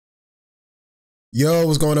Yo,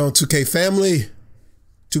 what's going on, 2K family?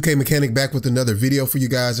 2K Mechanic back with another video for you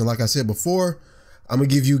guys. And like I said before, I'm gonna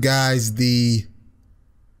give you guys the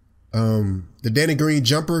Danny Green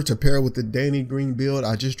jumper to pair with the Danny Green build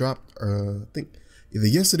I just dropped. I think either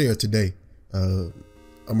yesterday or today. I'm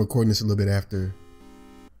recording this a little bit after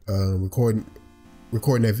recording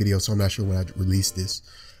that video, so I'm not sure when I released this.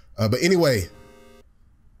 But anyway,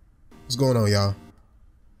 what's going on, y'all?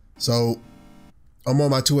 So I'm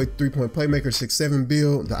on my 2-way 3-point playmaker 6-7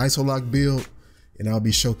 build, the ISO lock build, and I'll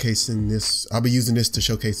be showcasing this. I'll be using this to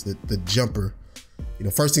showcase the jumper. You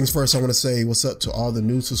know, first things first, I want to say what's up to all the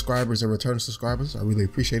new subscribers and returning subscribers. I really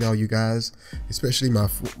appreciate all you guys, especially my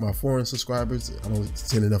foreign subscribers. I don't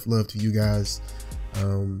send enough love to you guys.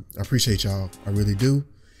 I appreciate y'all. I really do.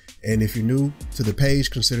 And if you're new to the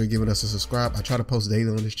page, consider giving us a subscribe. I try to post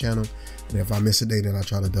daily on this channel, and if I miss a day, then I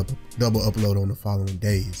try to double upload on the following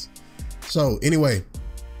days. So anyway,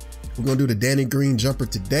 we're gonna do the Danny Green jumper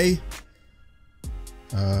today.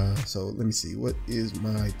 So let me see, what is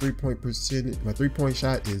my 3-point percentage? My 3-point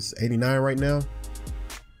shot is 89 right now.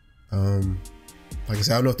 Like I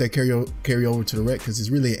said, I don't know if they carry over to the rec, because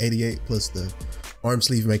it's really an 88 plus the arm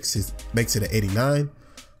sleeve makes it an 89.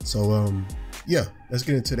 So yeah, let's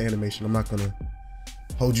get into the animation. I'm not gonna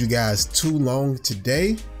hold you guys too long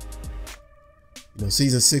today. You know,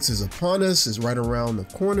 season 6 is upon us. It's right around the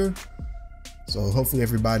corner. So hopefully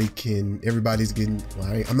everybody's getting,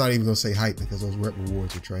 well, I'm not even gonna say hype because those rep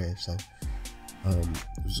rewards are trash. So I'm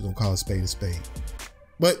just gonna call a spade a spade.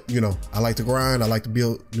 But you know, I like to grind, I like to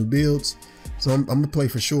build new builds. So I'm gonna play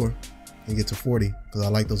for sure and get to 40 because I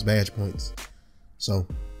like those badge points. So,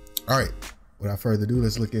 all right, without further ado,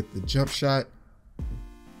 let's look at the jump shot.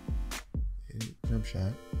 Jump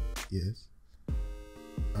shot, yes. All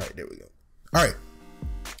right, there we go. All right,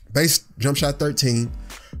 base jump shot 13.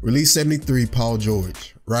 Release 73, Paul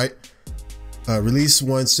George, right? Release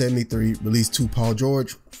 1, 73, release 2, Paul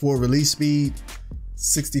George. For release speed,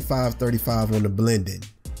 65, 35 on the blending,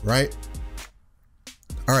 right?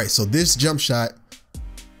 All right, so this jump shot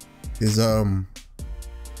is, you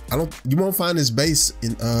won't find this base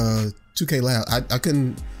in 2K Labs. I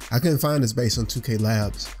couldn't find this base on 2K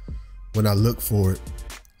Labs when I looked for it.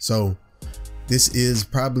 So this is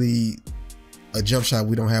probably a jump shot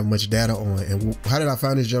we don't have much data on. And how did I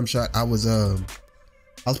find this jump shot? I was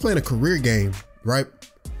playing a career game, right?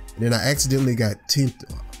 And then I accidentally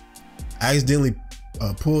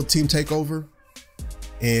pulled team takeover,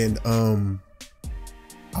 and I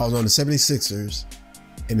was on the 76ers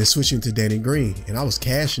and then switching to Danny Green, and I was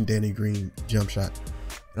cashing Danny Green jump shot.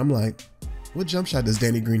 And I'm like, what jump shot does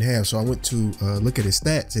Danny Green have? So I went to look at his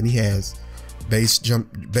stats, and he has base jump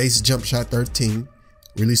shot 13,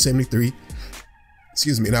 release 73.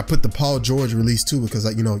 Excuse me, and I put the Paul George release too, because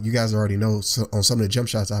you know, you guys already know, so on some of the jump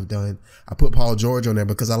shots I've done, I put Paul George on there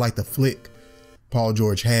because I like the flick Paul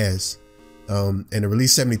George has. And the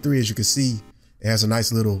release 73, as you can see, it has a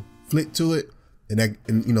nice little flick to it, and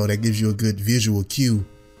you know, that gives you a good visual cue.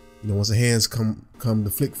 You know, once the hands come to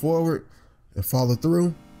flick forward and follow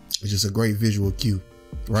through, it's just a great visual cue,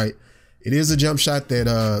 right? It is a jump shot that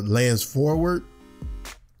lands forward.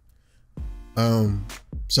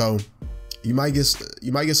 So you might get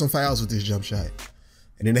some fouls with this jump shot,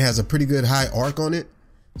 and then it has a pretty good high arc on it,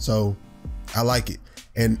 so I like it.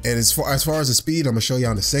 And as far as the speed, I'm gonna show you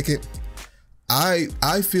in a second. I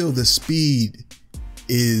feel the speed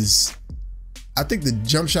is, I think the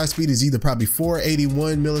jump shot speed is either probably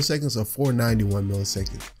 481 milliseconds or 491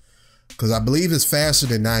 milliseconds, because I believe it's faster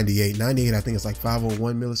than 98. 98, I think it's like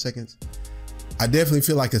 501 milliseconds. I definitely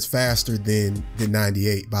feel like it's faster than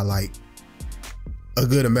 98 by like a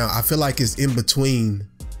good amount. I feel like it's in between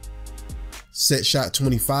set shot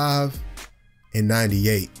 25 and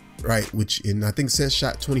 98, right? And I think set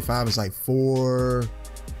shot 25 is like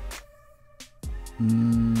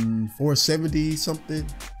 470 something.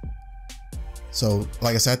 So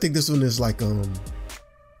like I said, I think this one is like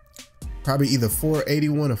probably either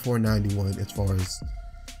 481 or 491 as far as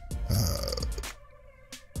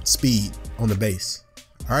speed on the base.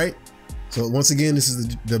 All right. So once again, this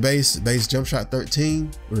is the base jump shot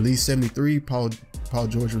 13, release 73, Paul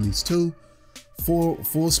George release 2,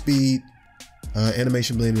 full speed,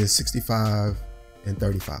 animation blending is 65 and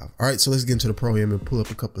 35. All right, so let's get into the pro am and pull up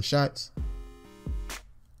a couple of shots.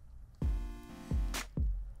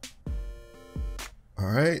 All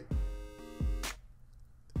right.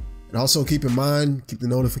 And also keep in mind, keep the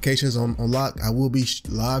notifications on lock. I will be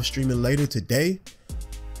live streaming later today.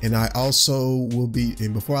 And I also will be,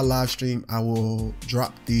 and before I live stream, I will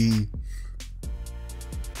drop the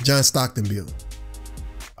John Stockton build.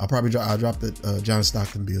 I'll drop the John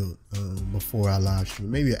Stockton build before I live stream,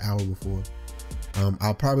 maybe an hour before.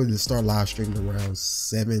 I'll probably start live streaming around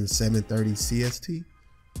 7:30 CST.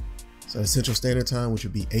 So Central Standard Time, which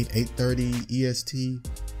would be 8:30 EST,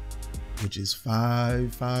 which is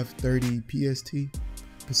 5:30 PST,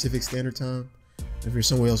 Pacific Standard Time. If you're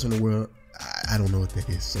somewhere else in the world, I don't know what that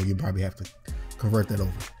is, so you probably have to convert that over.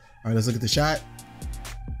 All right, let's look at the shot.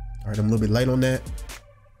 All right, I'm a little bit late on that.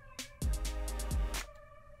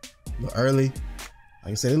 A little early.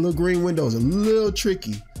 Like I said, the little green window is a little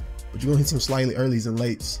tricky, but you're gonna hit some slightly earlys and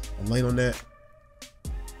lates. I'm late on that,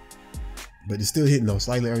 but it's still hitting though.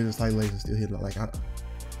 Slightly early and slightly late, it's still hitting. Like,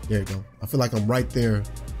 there you go. I feel like I'm right there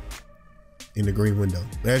in the green window.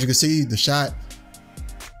 But as you can see, the shot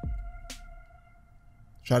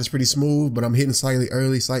is pretty smooth, but I'm hitting slightly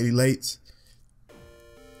early, slightly late.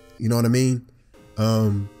 You know what I mean?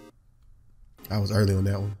 I was early on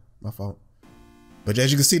that one, my fault. But as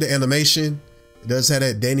you can see, the animation, it does have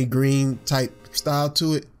that Danny Green type style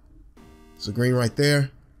to it. It's a green right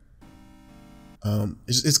there.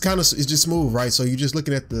 It's just smooth, right? So you're just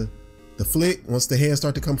looking at the flick. Once the hands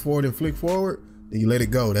start to come forward and flick forward, then you let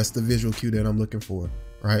it go. That's the visual cue that I'm looking for,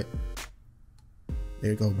 right?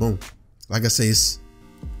 There you go, boom. Like I say, it's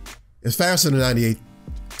faster than 98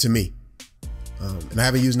 to me. And I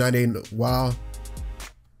haven't used 98 in a while.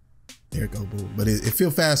 There you go, boom. But it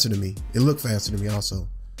feels faster to me. It looked faster to me also.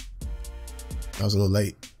 I was a little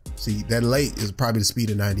late. See, that late is probably the speed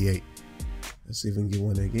of 98. Let's see if we can get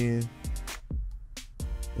one again.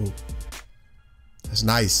 Ooh. That's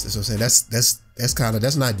nice. That's what I'm saying.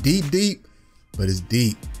 That's not deep, but it's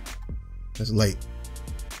deep. That's late.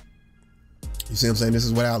 You see what I'm saying? This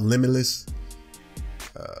is without limitless.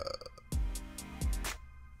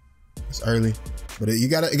 It's early, but it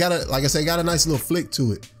gotta, like I said, got a nice little flick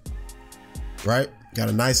to it, right? Got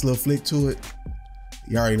a nice little flick to it.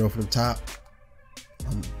 You already know from the top.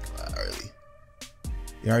 I'm early.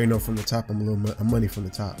 You already know from the top. I'm money from the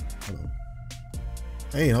top. Hold on.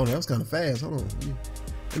 Hey, hold on. That was kind of fast. Hold on.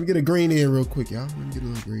 Let me get a green in real quick, y'all. Let me get a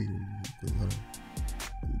little green in real quick. Hold on.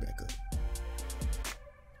 Let me back up.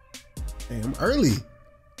 Hey, I'm early.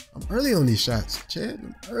 I'm early on these shots, Chad.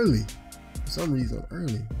 I'm early. For some reason, I'm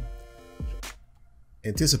early.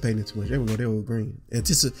 Anticipating too much. There we go. There we go. Green.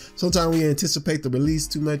 Sometimes we anticipate the release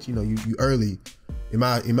too much. You know, you early. In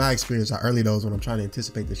my experience, I early those when I'm trying to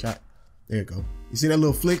anticipate the shot. There you go. You see that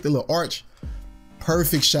little flick, the little arch?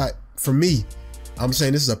 Perfect shot for me. I'm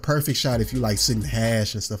saying this is a perfect shot if you like sitting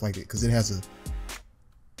hash and stuff like that, because it has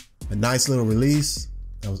a nice little release.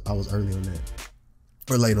 I was early on that.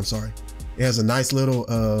 Or late, I'm sorry. It has a nice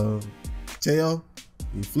little tail.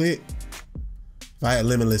 You flick. If I had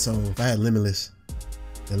limitless,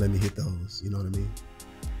 then let me hit those. You know what I mean?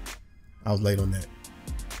 I was late on that.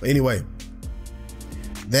 But anyway,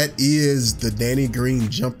 that is the Danny Green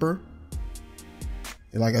jumper.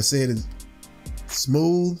 And like I said, it's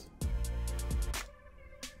smooth.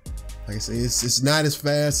 Like I say, it's not as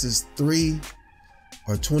fast as 3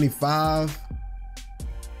 or 25,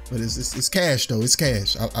 but it's cash though. It's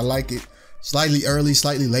cash. I like it. Slightly early,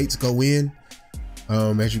 slightly late to go in,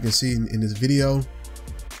 as you can see in this video.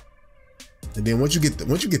 And then once you get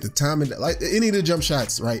the timing, like any of the jump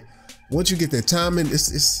shots, right? Once you get that timing,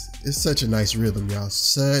 it's such a nice rhythm, y'all.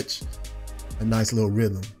 Such a nice little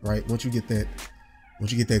rhythm, right? Once you get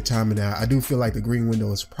that timing out, I do feel like the green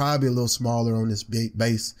window is probably a little smaller on this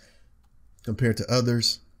base compared to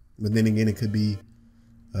others, but then again, it could be,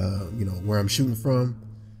 you know, where I'm shooting from.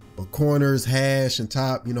 But corners, hash, and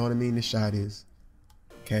top, you know what I mean? This shot is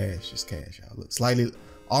cash. It's cash, y'all. Look,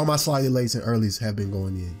 all my slightly lates and earlys have been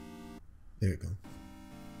going in. There you go.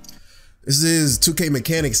 This is 2K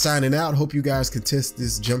Mechanics signing out. Hope you guys can test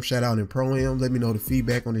this jump shot out in Pro-Am. Let me know the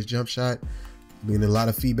feedback on this jump shot. Been a lot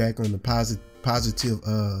of feedback on the positive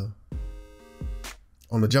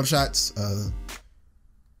on the jump shots.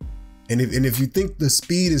 And if you think the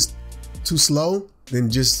speed is too slow, then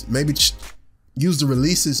just maybe use the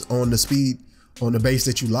releases on the speed on the base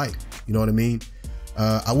that you like. You know what I mean?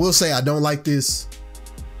 I will say I don't like this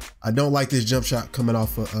jump shot coming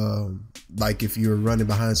off of like if you're running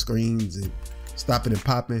behind screens and stopping and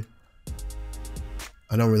popping.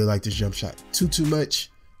 I don't really like this jump shot too much.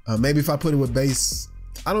 Maybe if I put it with base,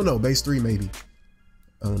 I don't know, base 3 maybe.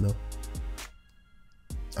 I don't know.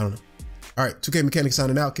 All right, 2K Mechanics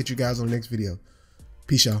signing out. Catch you guys on the next video.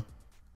 Peace, y'all.